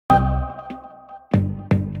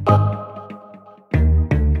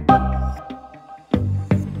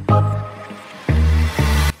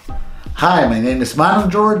Hi, my name is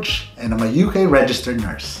Manong George and I'm a UK registered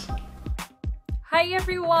nurse. Hi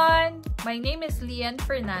everyone, my name is Lian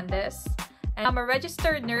Fernandez and I'm a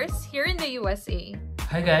registered nurse here in the USA.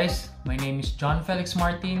 Hi guys, my name is John Felix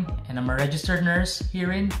Martin and I'm a registered nurse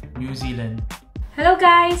here in New Zealand. Hello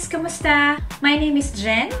guys! Kamusta? My name is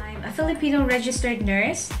Jen. I'm a Filipino registered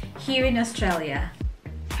nurse here in Australia.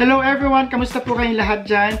 Hello everyone! Kamusta po kayong lahat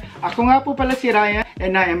dyan? Ako nga po pala si Ryan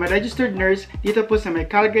and I am a registered nurse dito po sa may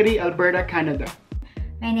Calgary, Alberta, Canada.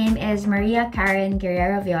 My name is Maria Karen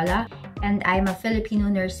Guerrero Viola and I'm a Filipino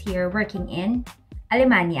nurse here working in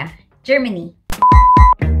Alemania, Germany.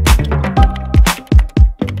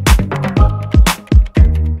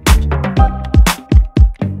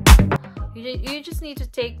 You just need to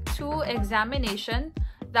take 2 examinations.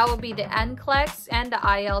 That will be the NCLEX and the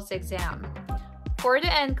IELTS exam. For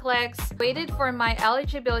the NCLEX, waited for my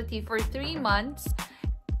eligibility for 3 months.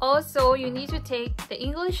 Also, you need to take the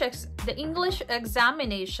English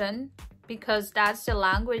examination because that's the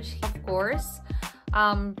language, of course.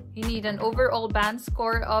 You need an overall band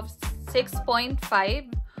score of 6.5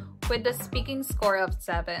 with the speaking score of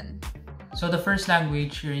 7. So the first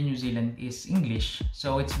language here in New Zealand is English.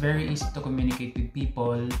 So it's very easy to communicate with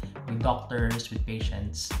people, with doctors, with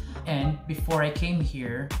patients. And before I came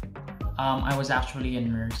here, I was actually a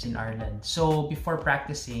nurse in Ireland. So before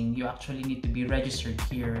practicing, you actually need to be registered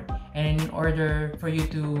here. And in order for you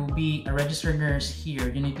to be a registered nurse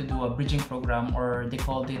here, you need to do a bridging program, or they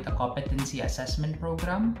called it a competency assessment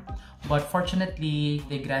program. But fortunately,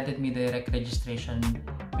 they granted me direct registration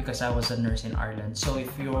because I was a nurse in Ireland. So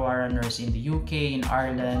if you are a nurse in the UK, in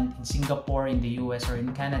Ireland, in Singapore, in the US, or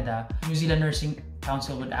in Canada, New Zealand Nursing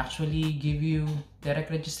Council would actually give you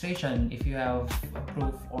direct registration if you have a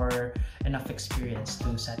proof or enough experience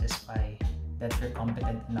to satisfy that you're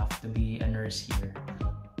competent enough to be a nurse here.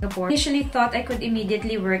 Initially thought I could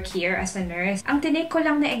immediately work here as a nurse. Ang tinake ko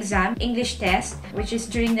lang na exam, English test, which is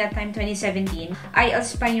during that time 2017.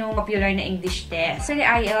 IELTS pa yung popular na English test. For the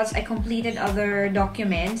IELTS, I completed other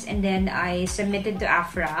documents and then I submitted to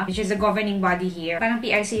AFRA, which is a governing body here. Parang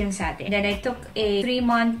PRC yung sa atin. And then I took a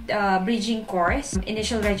 3-month bridging course,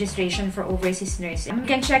 initial registration for overseas nursing. You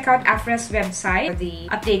can check out AFRA's website for the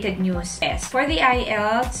updated news test. For the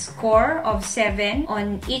IELTS, score of 7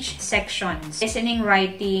 on each section. Listening,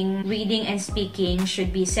 writing, reading and speaking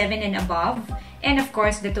should be 7 and above, and of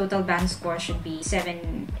course the total band score should be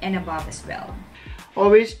 7 and above as well.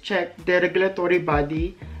 Always check the regulatory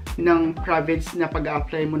body ng province na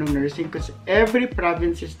pag-apply mo ng nursing because every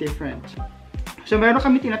province is different. So meron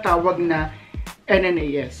kami tinatawag na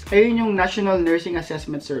NNAS. Ayun yung National Nursing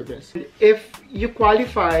Assessment Service. If you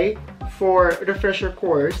qualify for refresher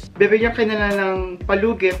course, bibigyan ka nila ng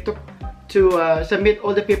palugit to submit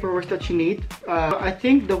all the paperwork that you need. I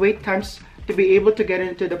think the wait times to be able to get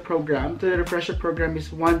into the program, to the refresher program,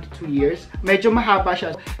 is 1 to 2 years. Medyo mahaba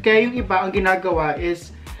siya. Kaya yung iba, ang ginagawa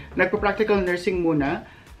is nagpa-practical nursing muna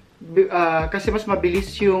kasi mas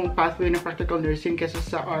mabilis yung pathway ng practical nursing kesa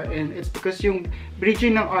sa RN. It's because yung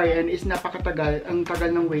bridging ng RN is napakatagal, ang tagal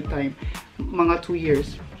ng wait time, mga 2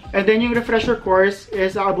 years. And then yung refresher course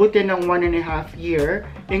is aabutin ng 1.5 year,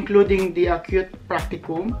 including the acute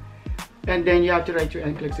practicum. And then you have to write your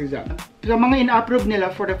NCLEX exam. So mga in-approve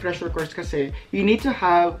nila for refresher course kasi, you need to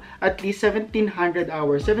have at least 1,700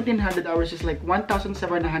 hours. 1,700 hours is like 1,700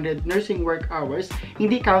 nursing work hours.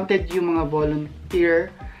 Hindi counted yung mga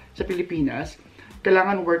volunteer sa Pilipinas.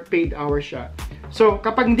 Kailangan work paid hours siya. So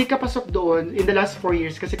kapag hindi ka pasok doon in the last 4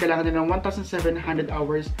 years, kasi kailangan nila ng 1,700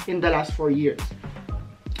 hours in the last 4 years,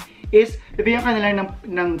 is bibigyan ka nila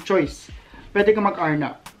ng choice. Pwede ka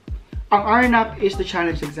mag-RNAP. Ang RNAP is the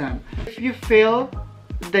challenge exam. If you fail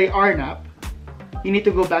the RNAP, you need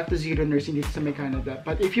to go back to zero nursing dito sa Canada.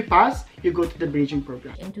 But if you pass, you go to the bridging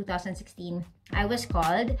program. In 2016, I was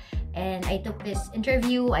called and I took this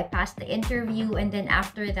interview. I passed the interview, and then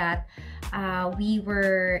after that, we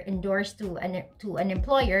were endorsed to an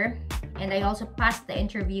employer, and I also passed the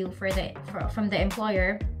interview from the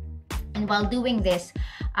employer. And while doing this,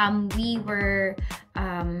 we were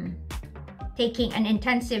taking an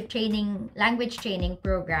intensive language training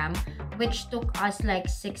program, which took us like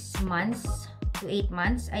 6 months to 8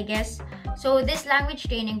 months, I guess. So this language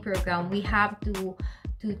training program, we have to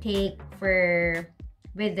take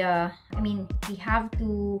we have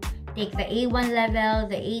to take the A1 level,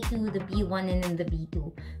 the A2, the B1, and then the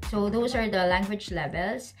B2. So those are the language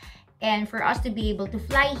levels. And for us to be able to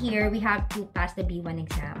fly here, we have to pass the B1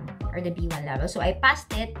 exam or the B1 level. So I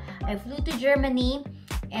passed it. I flew to Germany,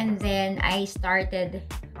 and then I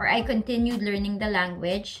continued learning the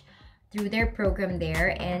language through their program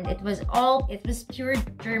there, and it was pure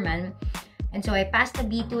German. And so I passed the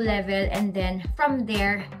B2 level, and then from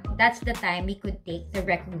there, that's the time we could take the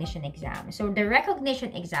recognition exam. So the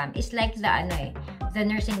recognition exam is like the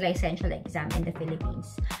nursing licensure exam in the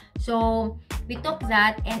Philippines. So we took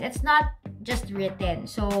that, and it's not just written.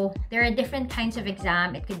 So there are different kinds of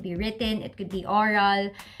exam. It could be written, it could be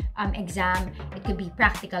oral exam, it could be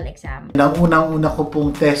practical exam. Ang unang-una ko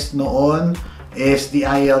pong test noon is the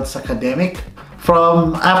IELTS academic.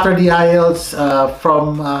 After the IELTS,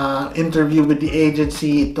 interview with the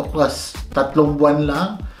agency, it took us 3 buwan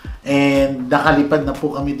lang. And nakalipad na po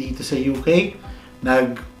kami dito sa UK.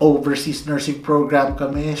 Nag-overseas nursing program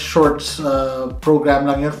kami. Short program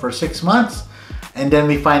lang yun for 6 months. And then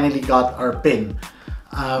we finally got our PIN.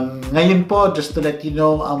 Ngayon po, just to let you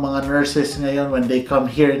know, ang mga nurses ngayon, when they come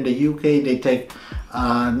here in the UK, they take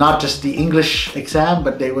not just the English exam,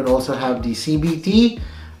 but they would also have the CBT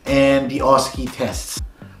and the OSCE tests.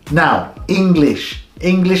 Now, English.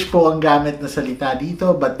 English po ang gamit na salita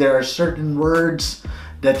dito, but there are certain words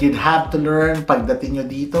that you'd have to learn pagdating nyo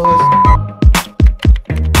dito.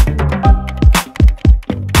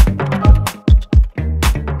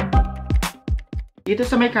 Dito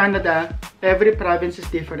sa may Canada, every province is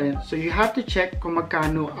different. So you have to check kung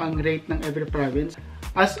magkano ang rate ng every province.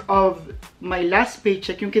 As of my last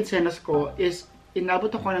paycheck, yung kinsenas ko is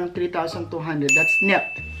inabot ako ng 3,200. That's net.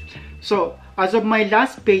 So, as of my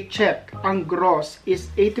last paycheck, ang gross is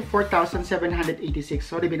 84,786.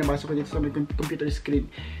 Sorry, binabasa ko dito sa my computer screen.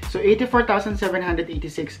 So,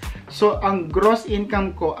 84,786. So, ang gross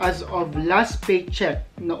income ko as of last paycheck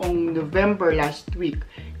noong November last week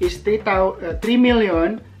is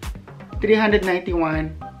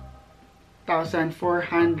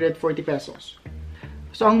 3,391,440 pesos.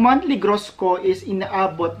 So, ang monthly gross ko is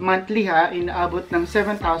inaabot ng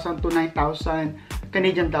 7,000 to 9,000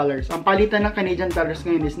 Canadian dollars. Ang palitan ng Canadian dollars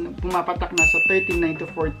ngayon is pumapatak na sa 39 to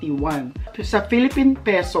 41. Sa Philippine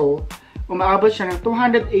peso, umaabot siya ng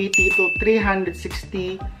 280 to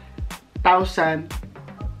 360,000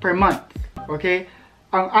 per month. Okay?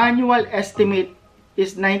 Ang annual estimate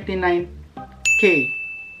is 99,000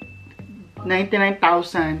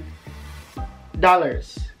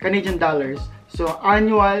 dollars, Canadian dollars. So,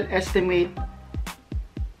 annual estimate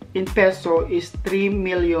in peso is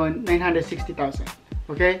 3,960,000.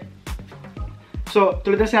 Okay? So,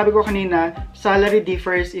 tulad ng sinabi ko kanina, salary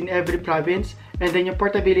differs in every province, and then yung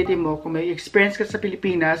portability mo, kung may experience ka sa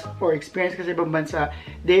Pilipinas or experience ka sa ibang bansa,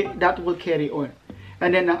 that will carry on.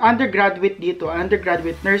 And then, ang undergraduate dito,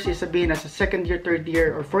 undergraduate nurse is sabihin na sa second year, third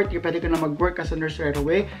year, or fourth year, pwede ka na mag-work as a nurse right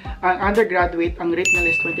away. Ang undergraduate, ang rate nila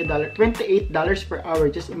is $28 per hour,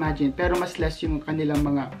 just imagine. Pero mas less yung kanilang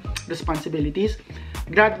mga responsibilities.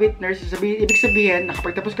 Graduate nurse, ibig sabihin,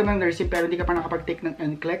 nakapagtapos ka ng nursing pero hindi ka pa nakapag-take ng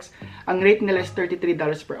NCLEX. Ang rate nila is $33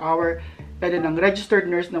 per hour. And then, ang registered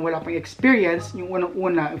nurse na wala pang experience, yung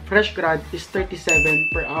unang-una, fresh grad, is $37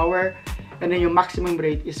 per hour. And then yung maximum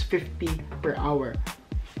rate is $50 per hour.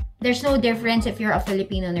 There's no difference if you're a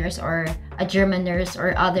Filipino nurse or a German nurse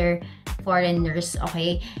or other foreign nurse,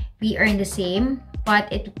 okay? We earn the same, but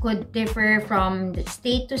it could differ from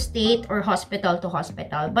state to state or hospital to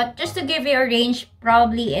hospital. But just to give you a range,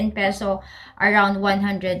 probably in peso, around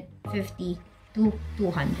 150 to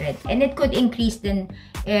 200. And it could increase then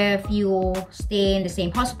if you stay in the same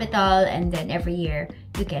hospital and then every year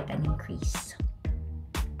you get an increase.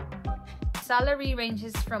 Salary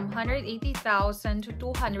ranges from 180,000 to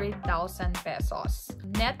 200,000 pesos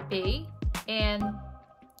net pay. And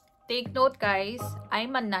take note, guys,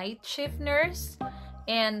 I'm a night shift nurse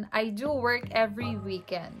and I do work every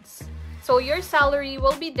weekends. So your salary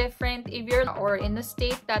will be different if you're in a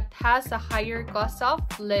state that has a higher cost of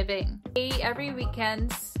living. Pay every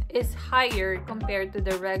weekends is higher compared to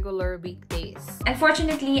the regular weekdays.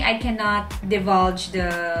 Unfortunately, I cannot divulge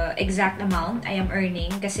the exact amount I am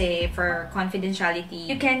earning kasi for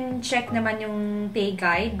confidentiality. You can check naman yung pay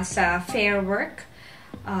guide sa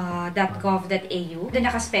fairwork.gov.au. Doon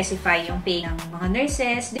naka-specify yung pay ng mga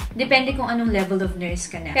nurses. Depende kung anong level of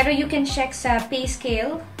nurse ka na. Pero you can check sa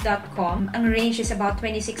payscale.com. Ang range is about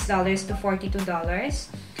 $26 to $42.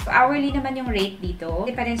 Hourly naman yung rate dito.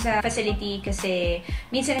 Hindi pa rin sa facility kasi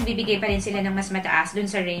minsan nagbibigay pa rin sila ng mas mataas dun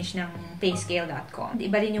sa range ng payscale.com.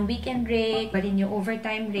 Iba rin yung weekend rate, iba rin yung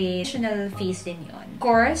overtime rate, additional fees din yun. Of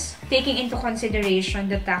course, taking into consideration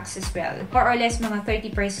the tax as well. More or less mga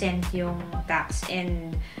 30% yung tax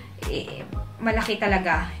and malaki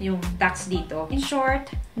talaga yung tax dito. In short,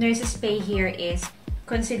 nurses' pay here is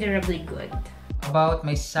considerably good. About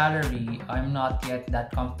my salary, I'm not yet that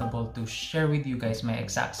comfortable to share with you guys my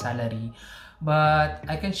exact salary, but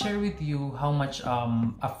I can share with you how much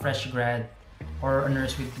a fresh grad or a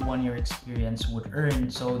nurse with 1 year experience would earn.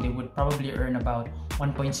 So they would probably earn about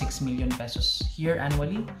 1.6 million pesos here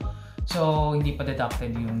annually. So hindi pa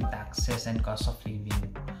deducted yung taxes and cost of living.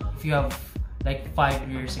 If you have like 5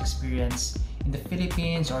 years experience in the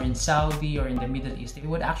Philippines or in Saudi or in the Middle East, they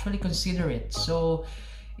would actually consider it. So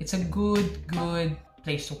it's a good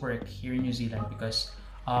place to work here in New Zealand because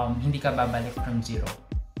hindi ka babalik from zero.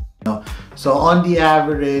 So on the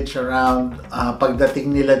average, around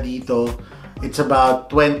pagdating nila dito, it's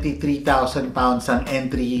about 23,000 pounds ang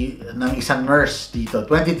entry ng isang nurse dito.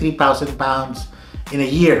 23,000 pounds in a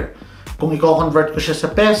year. Kung i-convert ko siya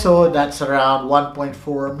sa peso, that's around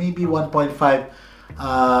 1.4, maybe 1.5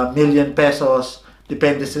 million pesos.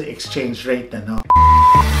 Depende sa exchange rate na, no?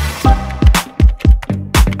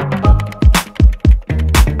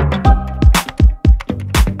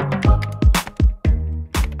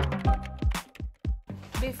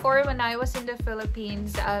 Before, when I was in the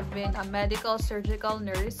Philippines, I've been a medical surgical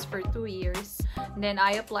nurse for 2 years. Then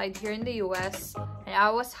I applied here in the US and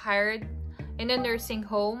I was hired in a nursing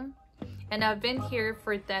home, and I've been here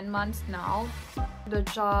for 10 months now. The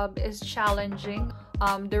job is challenging.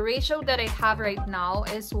 The ratio that I have right now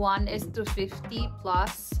is 1:50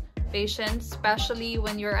 plus patients, especially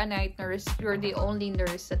when you're a night nurse, you're the only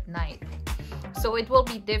nurse at night. So it will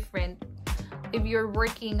be different if you're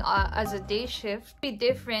working as a day shift. Be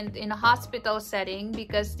different in a hospital setting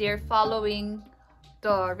because they're following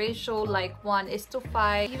the ratio like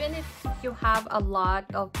 1:5. Even if you have a lot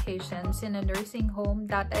of patients in a nursing home,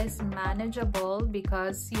 that is manageable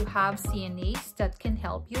because you have CNAs that can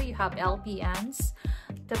help you. You have LPNs.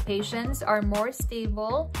 The patients are more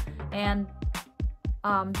stable and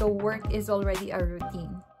the work is already a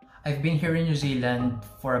routine. I've been here in New Zealand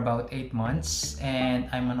for about 8 months and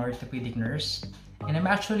I'm an orthopedic nurse, and I'm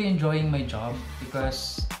actually enjoying my job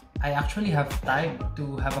because I actually have time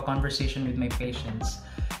to have a conversation with my patients,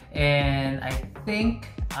 and I think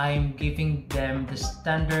I'm giving them the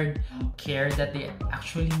standard care that they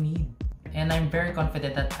actually need, and I'm very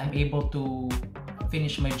confident that I'm able to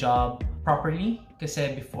finish my job properly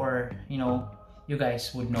kasi before, you know, you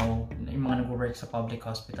guys would know, yung mga nag-work sa public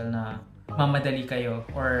hospital na mamadali kayo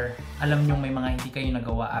or alam nyo may mga hindi kayo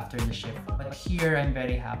nagawa after the shift. But here, I'm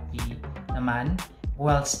very happy naman.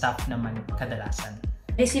 Well-staffed naman kadalasan.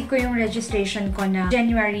 Receive ko yung registration ko na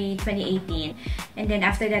January 2018. And then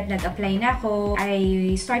after that, nag-apply na ako.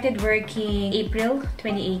 I started working April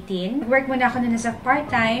 2018. Work muna ako na sa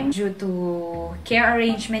part-time due to care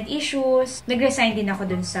arrangement issues. Nag-resign din ako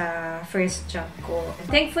dun sa first job ko.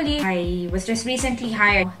 Thankfully, I was just recently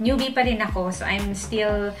hired. Newbie pa rin ako, so I'm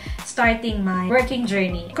still starting my working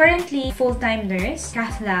journey. Currently, full-time nurse,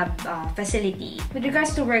 cath lab facility. With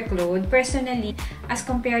regards to workload, personally, as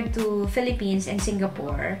compared to Philippines and Singapore,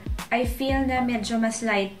 I feel na medyo mas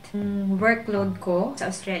light workload ko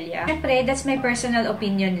sa Australia. Siyempre, that's my personal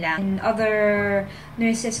opinion lang. And other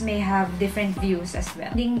nurses may have different views as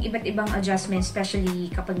well. Ding iba't ibang adjustments,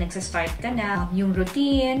 especially kapag nagsa-start ka na. Yung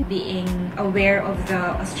routine, being aware of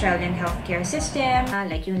the Australian healthcare system,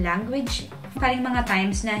 like yung language. Paring mga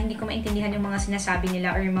times na hindi ko maintindihan yung mga sinasabi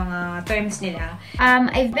nila or yung mga terms nila.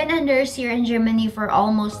 I've been a nurse here in Germany for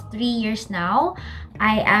almost 3 years now.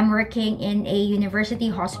 I am working in a university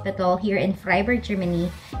hospital here in Freiburg, Germany.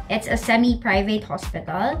 It's a semi-private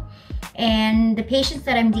hospital. And the patients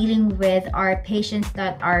that I'm dealing with are patients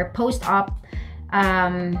that are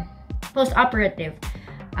post-operative.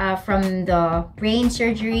 From the brain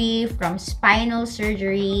surgery, from spinal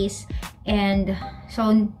surgeries, and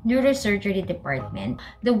so neurosurgery department.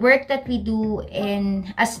 The work that we do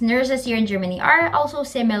as nurses here in Germany are also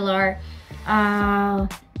similar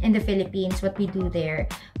in the Philippines. What we do there,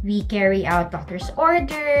 we carry out doctor's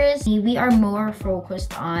orders. We are more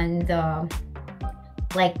focused on the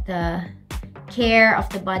care of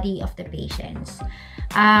the body of the patients.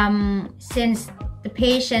 Since the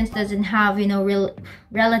patients doesn't have, real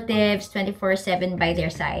relatives 24/7 by their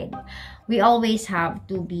side, we always have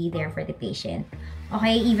to be there for the patient.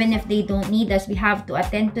 Okay, even if they don't need us, we have to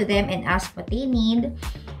attend to them and ask what they need.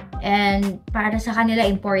 And para sa kanila,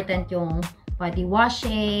 important yung body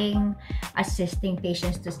washing, assisting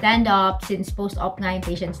patients to stand up. Since post-op nga yung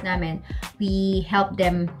patients namin, we help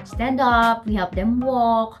them stand up, we help them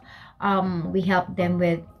walk, we help them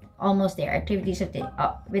with almost their activities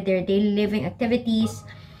with their daily living activities,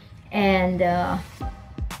 and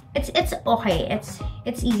it's okay.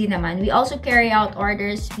 It's easy naman. We also carry out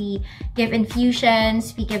orders. We give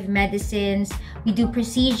infusions. We give medicines. We do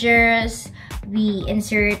procedures. We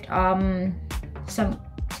insert some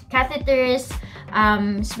catheters,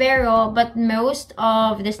 suero, but most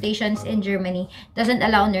of the stations in Germany doesn't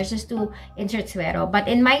allow nurses to insert suero.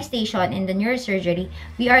 But in my station, in the neurosurgery,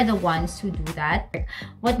 we are the ones who do that.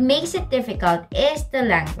 What makes it difficult is the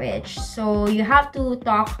language. So you have to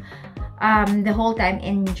talk the whole time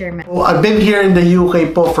in German. Well, I've been here in the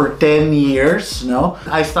UK po for 10 years, no?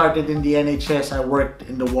 I started in the NHS, I worked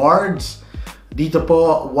in the wards. Dito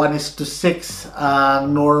po, 1:6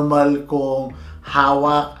 ang normal kong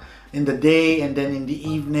hawak in the day, and then in the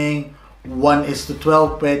evening,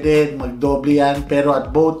 1:12 pwede, magdoble yan. Pero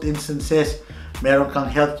at both instances, meron kang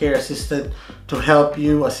healthcare assistant to help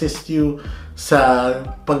you, assist you sa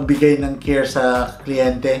pagbigay ng care sa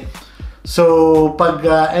kliyente. So, pag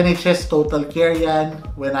NHS total care yan,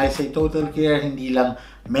 when I say total care, hindi lang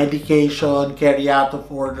medication, carry out of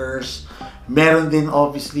orders, meron din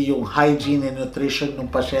obviously yung hygiene and nutrition ng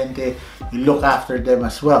pasyente, you look after them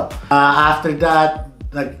as well. After that,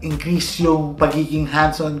 nag-increase yung pagiging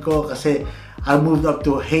hands-on ko kasi I moved up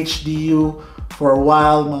to HDU for a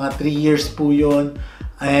while, mga 3 years po yun.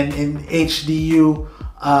 And in HDU,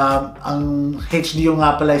 ang HDU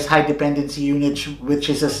nga pala is High Dependency Unit, which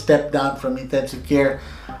is a step down from intensive care.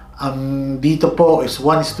 Dito po is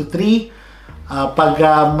 1:3. Pag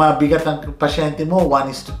mabigat ang pasyente mo,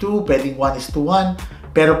 1:2, pwedeng 1:1.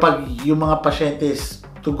 Pero pag yung mga pasyente is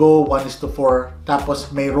to go, 1:4.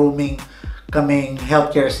 Tapos may roaming kaming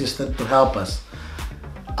healthcare assistant to help us.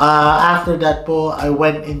 After that po, I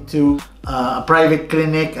went into a private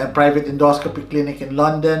clinic, a private endoscopy clinic in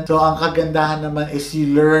London. So, ang kagandahan naman is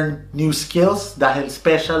you learn new skills dahil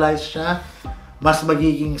specialized siya. Mas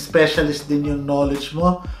magiging specialist din yung knowledge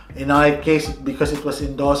mo. In our case, because it was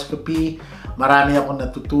endoscopy, marami akong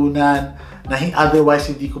natutunan na otherwise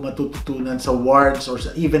hindi ko matututunan sa wards or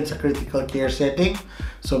even sa critical care setting.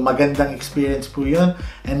 So, magandang experience po yun.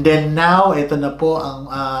 And then now, ito na po ang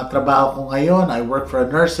trabaho ko ngayon. I work for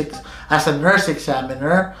as a nurse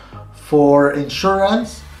examiner for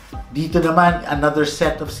insurance. Dito naman, another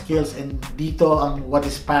set of skills, and dito ang what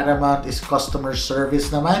is paramount is customer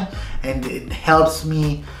service naman, and it helps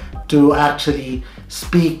me to actually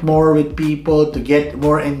speak more with people, to get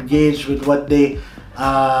more engaged with what they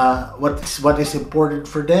what is important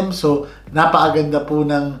for them. So napakaganda po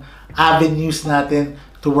ng avenues natin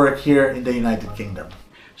to work here in the United Kingdom.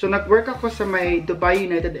 So nag-work ako sa may Dubai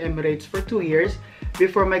United Emirates for 2 years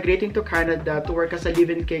before migrating to Canada to work as a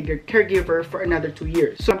live-in caregiver for another 2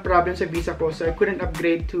 years. So ang problem sa visa ko, so I couldn't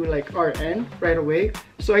upgrade to like RN right away.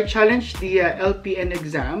 So I challenged the LPN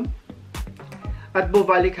exam at Bow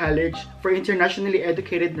Valley College for internationally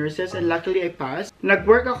educated nurses, and luckily I passed.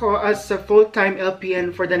 Nag-work ako as a full-time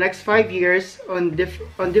LPN for the next 5 years on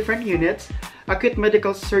different units: acute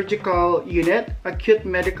medical surgical unit, acute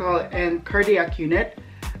medical and cardiac unit,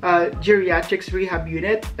 geriatrics rehab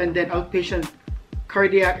unit, and then outpatient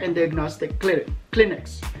cardiac and diagnostic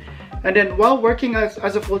clinics. And then while working as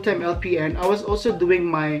a full-time LPN, I was also doing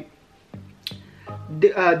my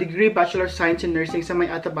degree Bachelor of Science in Nursing sa may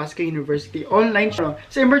Athabasca University. Online siya.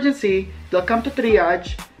 Sa emergency, they'll come to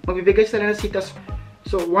triage, magbibigay sila ng sitas.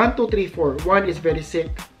 So 1, 2, 3, 4. 1 is very sick.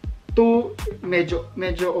 2, medyo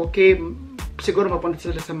okay. Siguro mapunta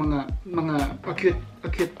sila sa mga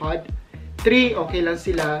acute pod. 3, okay lang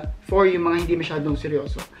sila. 4, yung mga hindi masyadong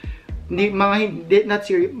seryoso. Mga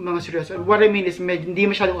seryoso. What I mean is hindi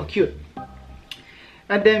masyadong acute.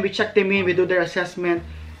 And then we check them in, we do their assessment.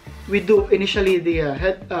 We do initially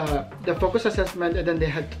the focus assessment, and then the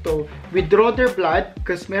head to toe. We draw their blood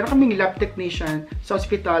because meron kaming lab technician sa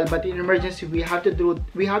hospital, but in emergency we have to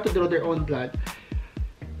draw their own blood.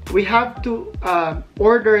 We have to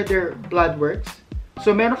order their blood works.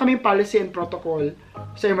 So meron kaming policy and protocol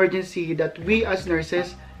sa emergency that we as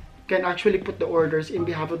nurses can actually put the orders in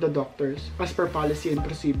behalf of the doctors as per policy and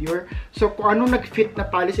procedure. So kung anong nag-fit na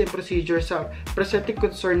policy and procedure sa presenteng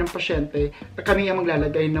concern ng pasyente, kami ang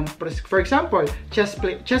maglalagay ng, for example, chest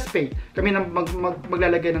pain. Kami ang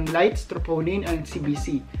maglalagay ng lights, troponin, and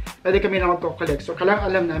CBC. At kami na magko-collect. So kailangan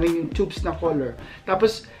alam namin yung tubes na color.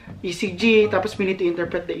 Tapos ECG, tapos we need to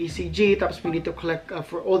interpret the ECG, tapos we need to collect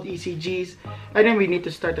for old ECGs, and then we need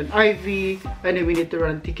to start an IV, and then we need to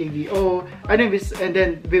run TKVO, and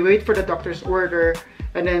then we wait for the doctor's order.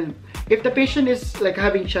 And then if the patient is like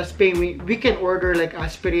having chest pain, we can order like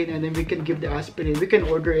aspirin, and then we can give the aspirin. We can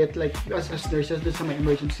order it like as nurses do sa my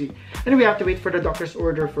emergency, and then we have to wait for the doctor's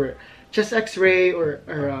order for chest X-ray or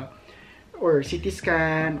CT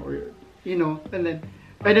scan, or you know, and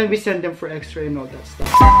then we send them for X-ray and all that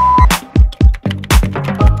stuff.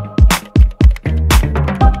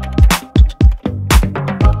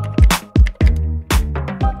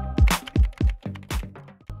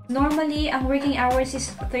 Normally, ang working hours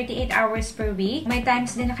is 38 hours per week. May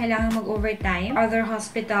times din na kailangan mag-overtime. Other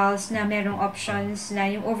hospitals na merong options na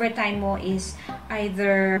yung overtime mo is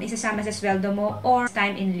either isasama sa sweldo mo or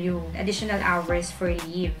time in lieu. Additional hours for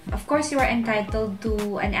leave. Of course, you are entitled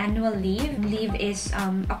to an annual leave. Leave is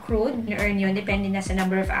accrued. You-earn yun. Depende na sa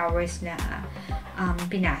number of hours na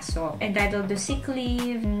pinasok. Entitled to sick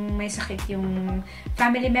leave. May sakit yung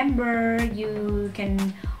family member, you can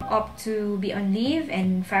opt to be on leave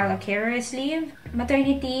and file a carer's leave.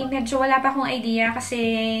 Maternity, medyo wala pa akong idea kasi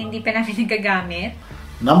hindi pa namin nagagamit.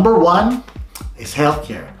 Number 1 is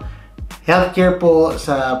healthcare. Healthcare po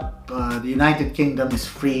sa the United Kingdom is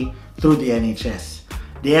free through the NHS.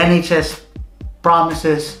 The NHS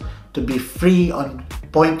promises to be free on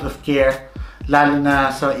point of care, lalo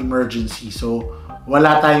na sa emergency. So,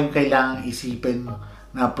 wala tayong kailangang isipin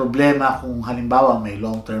na problema kung halimbawa may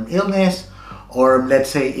long-term illness or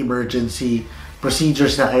let's say emergency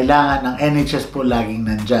procedures na kailangan ng NHS po laging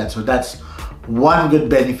nandyan. So that's one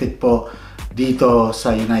good benefit po dito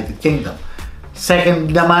sa United Kingdom.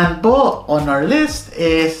 Second naman po on our list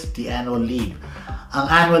is the annual leave. Ang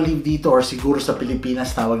annual leave dito, or siguro sa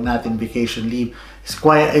Pilipinas tawag natin vacation leave,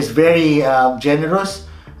 is very generous.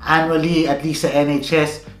 Annually, at least sa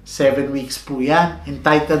NHS, 7 weeks po yan.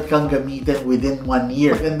 Entitled kang gamitin within 1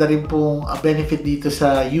 year. Ganda rin pong benefit dito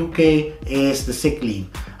sa UK is the sick leave.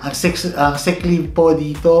 Ang sick leave po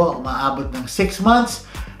dito, umaabot ng 6 months.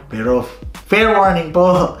 Pero fair warning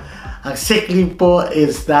po, ang sick leave po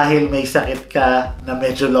is dahil may sakit ka na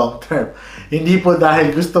medyo long term. Hindi po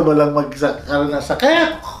dahil gusto mo lang magkaroon ng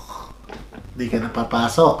sakit, hindi ka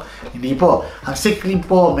napapasok. Hindi po. Ang sick leave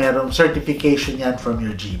po, merong certification yan from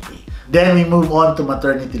your GP. Then we move on to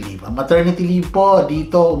maternity leave. Ang maternity leave po,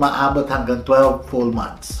 dito umaabot hanggang 12 full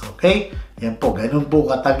months. Okay? Yan po, ganun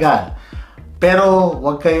po katagal. Pero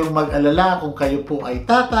huwag kayong mag-alala kung kayo po ay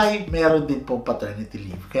tatay, meron din po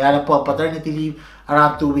paternity leave. Kaya lang po ang paternity leave,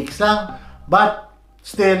 around 2 weeks lang. But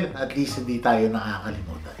still, at least hindi tayo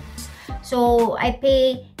nakakalimutan. So, I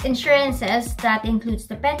pay insurances that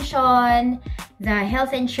includes the pension, the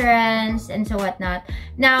health insurance, and so whatnot.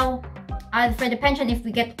 Now, for the pension, if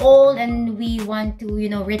we get old and we want to,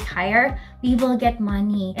 retire, we will get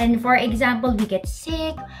money. And for example, we get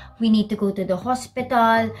sick, we need to go to the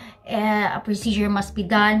hospital, a procedure must be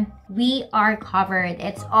done, we are covered.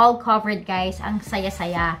 It's all covered, guys. Ang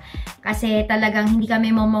saya-saya. Kasi talagang hindi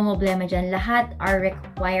kami mamamblema dyan. Lahat are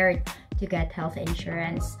required to get health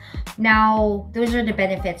insurance. Now, those are the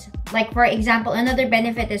benefits. Like, for example, another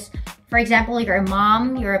benefit is, for example, you're a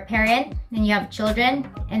mom, you're a parent, and you have children,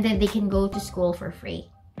 and then they can go to school for free.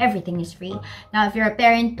 Everything is free. Now, if you're a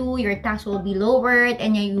parent too, your tax will be lowered,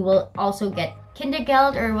 and you will also get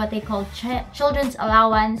kindergeld, or what they call children's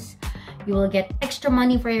allowance. You will get extra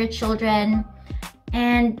money for your children,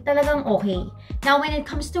 and talagang okay. Now, when it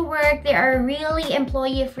comes to work, they are really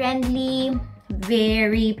employee-friendly,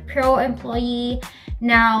 very pro-employee.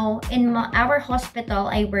 Now, in our hospital,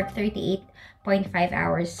 I work 38.5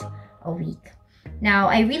 hours a week. Now,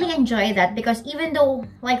 I really enjoy that because even though,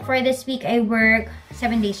 like for this week, I work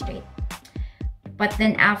 7 days straight. But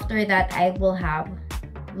then after that, I will have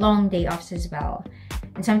long day offs as well.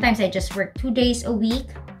 And sometimes I just work 2 days a week.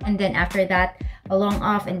 And then after that, a long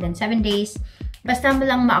off and then 7 days. Basta mo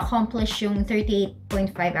lang ma-accomplish yung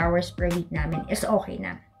 38.5 hours per week namin is okay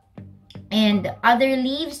na. And other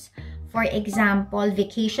leaves, for example,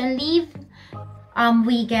 vacation leave,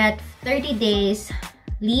 we get 30 days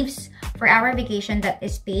leaves for our vacation that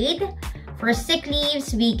is paid. For sick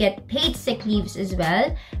leaves, we get paid sick leaves as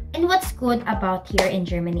well. And what's good about here in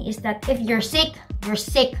Germany is that if you're sick, you're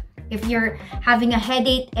sick. If you're having a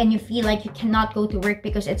headache and you feel like you cannot go to work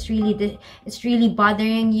because it's really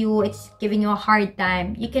bothering you, it's giving you a hard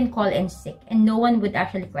time, you can call in sick and no one would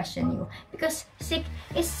actually question you because sick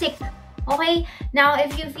is sick. Okay, now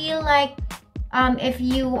if you feel like if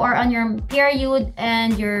you are on your period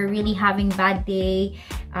and you're really having bad day,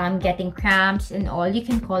 getting cramps and all, you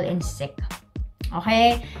can call in sick.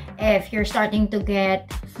 Okay, if you're starting to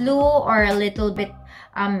get flu or a little bit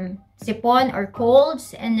sipon or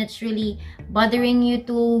colds and it's really bothering you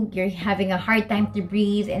too, you're having a hard time to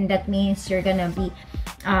breathe and that means you're gonna be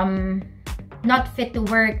not fit to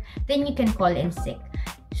work, then you can call in sick.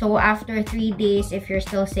 So after 3 days, if you're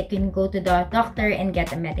still sick, you can go to the doctor and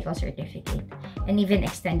get a medical certificate and even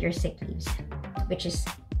extend your sick leaves, which is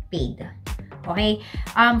paid. Okay,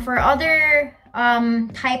 for other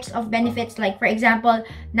types of benefits, like for example,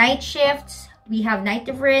 night shifts, we have night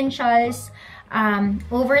differentials,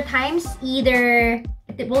 overtimes, either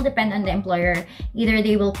it will depend on the employer, either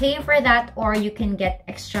they will pay for that or you can get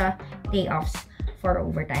extra day offs for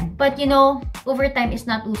overtime. But you know, overtime is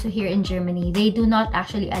not also here in Germany. They do not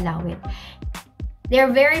actually allow it.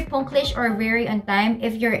 They're very punctual or very on time.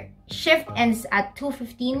 If your shift ends at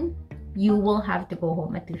 2:15, you will have to go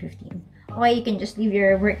home at 2:15. Or you can just leave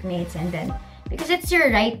your workmates and then, because it's your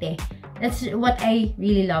right eh. That's what I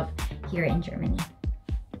really love here in Germany.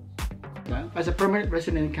 As a permanent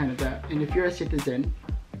resident in Canada, and if you're a citizen,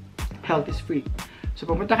 health is free. So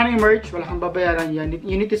pumunta ka ng Emerge, wala kang babayaran yan.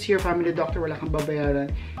 You need to see your family doctor, wala kang babayaran.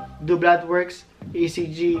 Do blood works,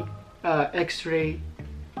 ECG, X-ray,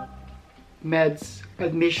 meds,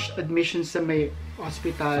 admission sa may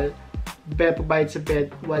hospital, provide sa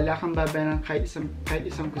bed, wala kang babayaran kahit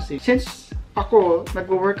isang kusin. Since ako,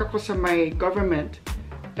 nagwo-work ako sa my government,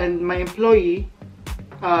 and my employee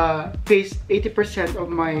pays 80% of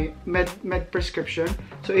my med prescription,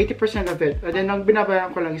 so 80% of it, and then ang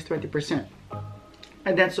binabayaran ko lang is 20%.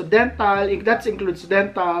 And then so dental, that includes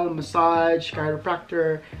dental, massage,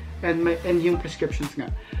 chiropractor, and yung prescriptions nga.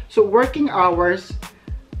 So working hours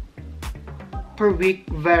per week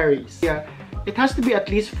varies. Yeah, it has to be at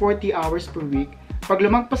least 40 hours per week. Pag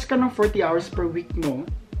lumagpas ka ng 40 hours per week mo,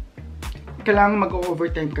 kailangan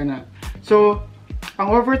mag-overtime ka na. So ang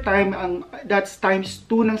overtime, that's times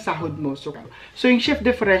 2 ng sahod mo. So yung shift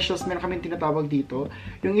differentials, meron kami tinatawag dito.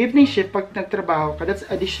 Yung evening shift, pag nagtrabaho ka, that's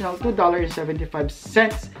additional $2.75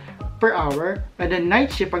 per hour. And then night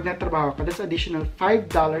shift, pag nagtrabaho ka, that's additional $5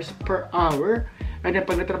 per hour. And then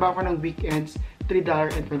pag nagtrabaho ka ng weekends,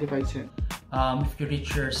 $3.25. If you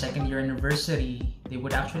reach your second year anniversary, they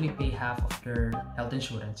would actually pay half of your health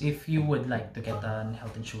insurance if you would like to get an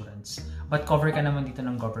health insurance. But cover ka naman dito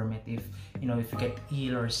ng government if you get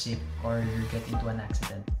ill or sick or you get into an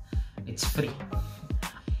accident. It's free.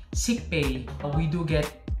 Sick pay, we do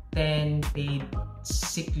get 10 paid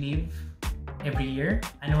sick leave every year.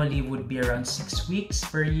 Annual leave would be around 6 weeks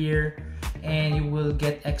per year, and you will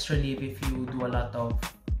get extra leave if you do a lot of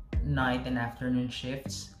night and afternoon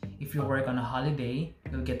shifts. If you work on a holiday,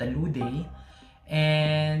 you'll get a lieu day.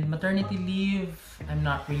 And maternity leave, I'm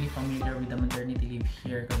not really familiar with the maternity leave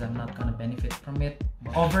here because I'm not gonna benefit from it.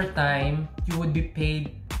 Overtime, you would be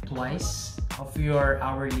paid twice of your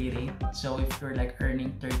hourly rate. So if you're like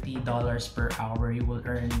earning $30 per hour, you will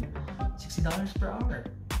earn $60 per hour.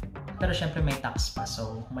 Pero syempre may tax pa,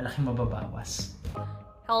 so malaking mababawas.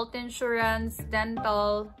 Health insurance,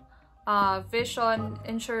 dental, vision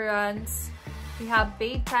insurance. We have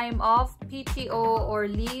paid time off, PTO or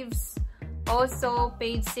leaves, also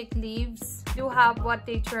paid sick leaves. You have what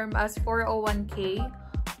they term as 401k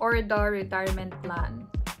or the retirement plan.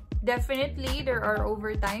 Definitely, there are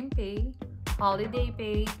overtime pay, holiday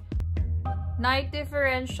pay, night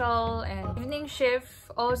differential, and evening shift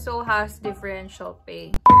also has differential pay.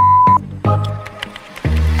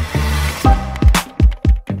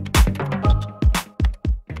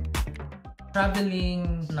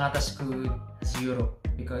 Traveling not as good as Europe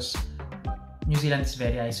because New Zealand is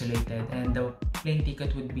very isolated and the plane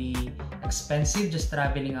ticket would be expensive just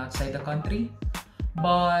traveling outside the country.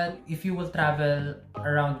 But if you will travel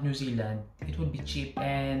around New Zealand, it would be cheap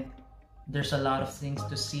and there's a lot of things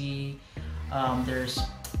to see. There's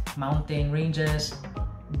mountain ranges,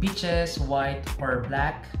 beaches, white or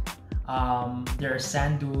black. There are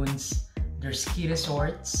sand dunes, there's ski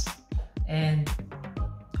resorts, and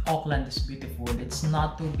Auckland is beautiful. It's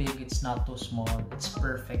not too big, it's not too small. It's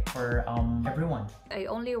perfect for everyone. I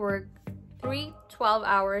only work 3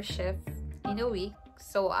 12-hour shifts in a week,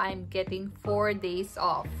 so I'm getting 4 days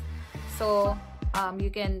off. So you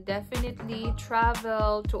can definitely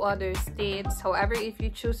travel to other states. However, if you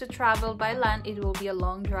choose to travel by land, it will be a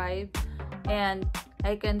long drive, and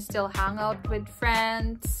I can still hang out with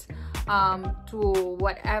friends, to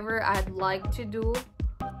whatever I'd like to do.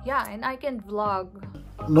 Yeah, and I can vlog.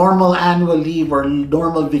 Normal annual leave or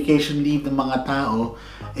normal vacation leave ng mga tao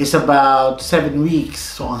is about 7 weeks.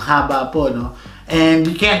 So ang haba po, no? And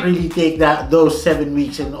you can't really take those 7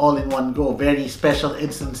 weeks and all in one go. Very special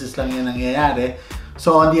instances lang yan nangyayari.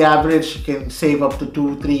 So on the average, you can save up to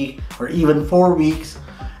 2, 3, or even 4 weeks.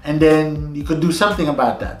 And then you could do something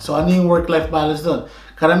about that. So ano yung work-life balance doon?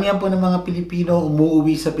 Karamihan po ng mga Pilipino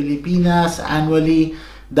umuwi sa Pilipinas annually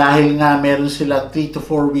dahil nga meron silang 3 to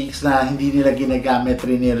 4 weeks na hindi nila ginagamit,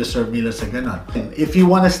 rini-reserve nila sa ganon. If you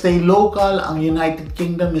want to stay local, ang United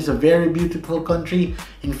Kingdom is a very beautiful country.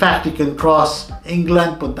 In fact, you can cross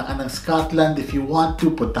England, punta ka ng Scotland if you want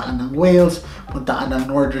to, punta ka ng Wales, punta ka ng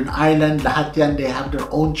Northern Ireland, lahat yan, they have their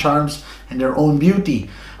own charms and their own beauty.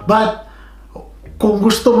 But kung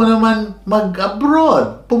gusto mo naman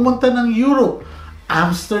mag-abroad, pumunta ng Europe,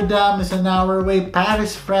 Amsterdam is an hour away.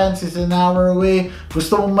 Paris, France is an hour away.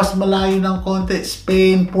 Gusto mo mas malayo ng konti,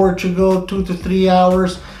 Spain, Portugal, 2 to 3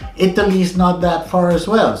 hours. Italy is not that far as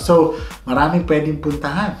well. So, maraming pwedeng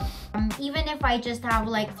puntahan. Even if I just have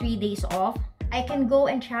like 3 days off, I can go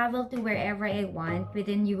and travel to wherever I want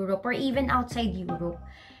within Europe or even outside Europe.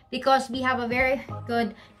 Because we have a very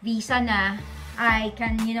good visa na I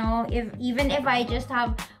can, you know, even if I just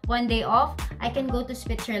have 1 day off, I can go to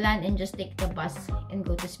Switzerland and just take the bus and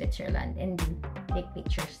go to Switzerland and take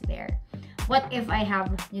pictures there. What if I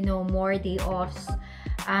have, you know, more day offs?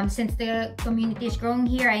 Since the community is growing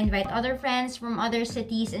here, I invite other friends from other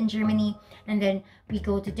cities in Germany, and then we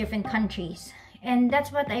go to different countries. And that's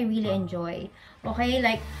what I really enjoy. Okay,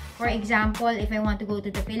 like for example, if I want to go to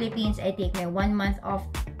the Philippines, I take my 1 month off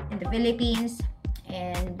in the Philippines.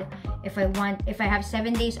 And if I have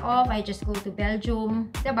 7 days off, I just go to Belgium.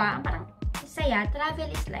 Diba? Parang saya, travel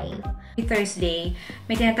is life. Thursday,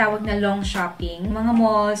 may tinatawag na long shopping. Mga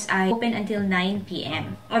malls ay open until 9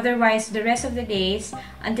 p.m. Otherwise, the rest of the days,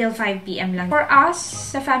 until 5 p.m. lang. For us,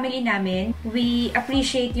 sa family namin, we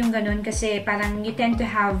appreciate yung ganun kasi parang you tend to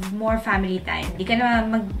have more family time. Di ka na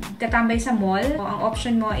magtatambay sa mall. Ang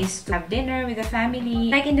option mo is to have dinner with the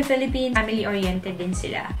family. Like in the Philippines, family-oriented din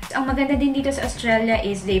sila. Ang maganda din dito sa Australia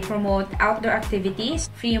is they promote outdoor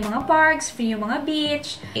activities. Free yung mga parks, free yung mga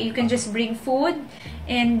beach. You can just bring food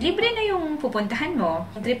and libre na yung pupuntahan mo.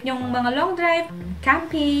 Trip yung mga long drive,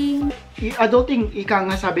 camping. Adulting, ika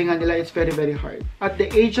nga sabi nga nila, it's very, very hard. At the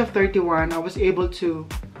age of 31, I was able to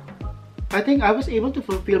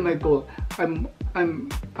fulfill my goal. I'm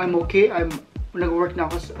okay. I'm nag-work na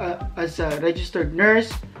ako as a registered nurse.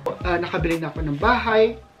 Nakabili na ako ng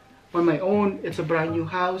bahay on my own. It's a brand new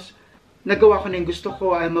house. Nagawa ko na yung gusto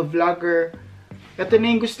ko. I'm a vlogger. Ito na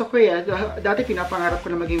yung gusto ko eh. Dati pinapangarap ko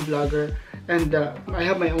na maging vlogger. And I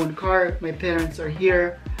have my own car. My parents are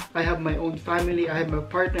here. I have my own family. I have my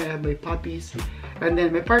partner. I have my puppies. And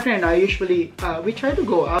then my partner and I usually, we try to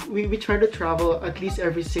go out. We try to travel at least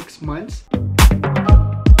every 6 months.